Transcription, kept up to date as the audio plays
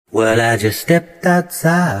Well, I just stepped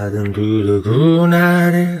outside into the cool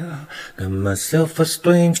night air. Got myself a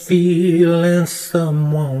strange feeling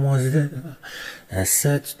someone was there. I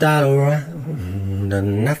searched all around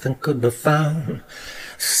and nothing could be found.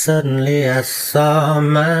 Suddenly I saw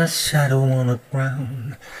my shadow on the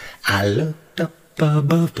ground. I looked up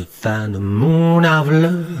above to find the moon of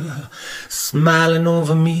love smiling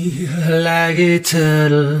over me like a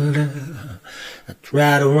turtle dove. I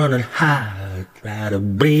tried to run and hide, tried to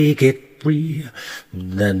break it free.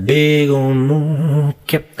 That big old moon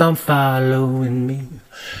kept on following me.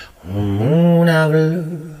 Moon of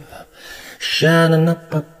love shining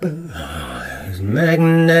up above, his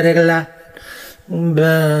magnetic light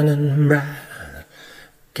burning bright,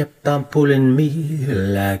 kept on pulling me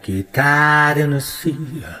like a tide in the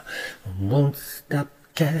sea. Won't stop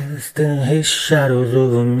casting his shadows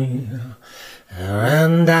over me. I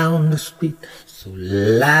ran down the street, so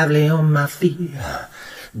lively on my feet,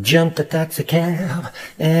 jumped a taxi cab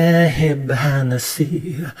and hid behind the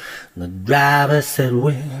seat. The driver said,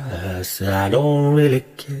 well, I said, I don't really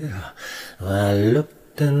care. I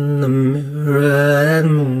looked in the mirror, that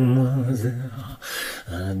moon was there.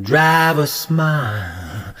 The driver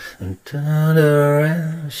smiled and turned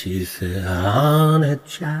around. She said, honey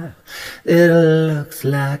child, it looks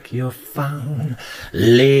like you're found.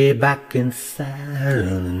 Lay back inside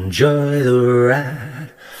and enjoy the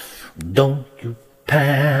ride. Don't you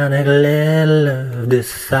panic, let love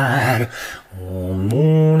decide. Oh,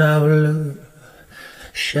 moon of love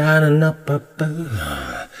shining up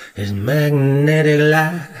above, his magnetic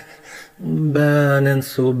light burning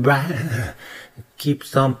so bright. It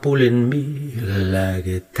keeps on pulling me like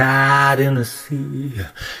a tide in the sea.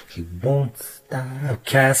 He won't stop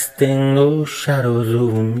casting those shadows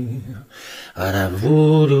over me. That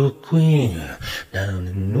voodoo queen down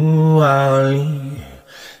in New Orleans,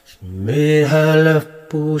 she made her love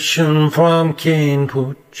potion from cane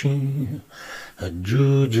poaching. A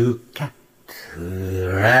JuJu cat with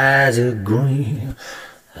her eyes are green.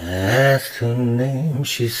 I asked her name,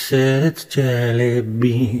 she said it's Jelly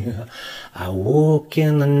Bean. I woke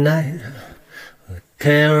in the night with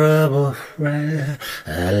terrible fright.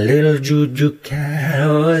 A little JuJu cat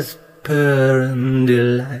was purring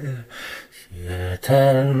delight. She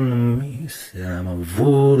turned to me, said I'm a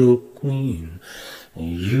voodoo queen.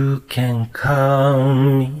 You can call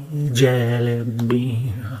me Jelly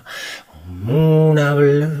Bean. Moon of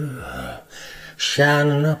love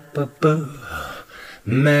shining up above,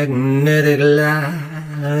 magnetic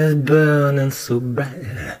light burning so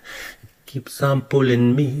bright. It keeps on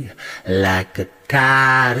pulling me like a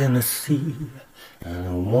tide in the sea, and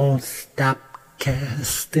it won't stop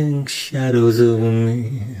casting shadows over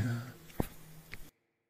me.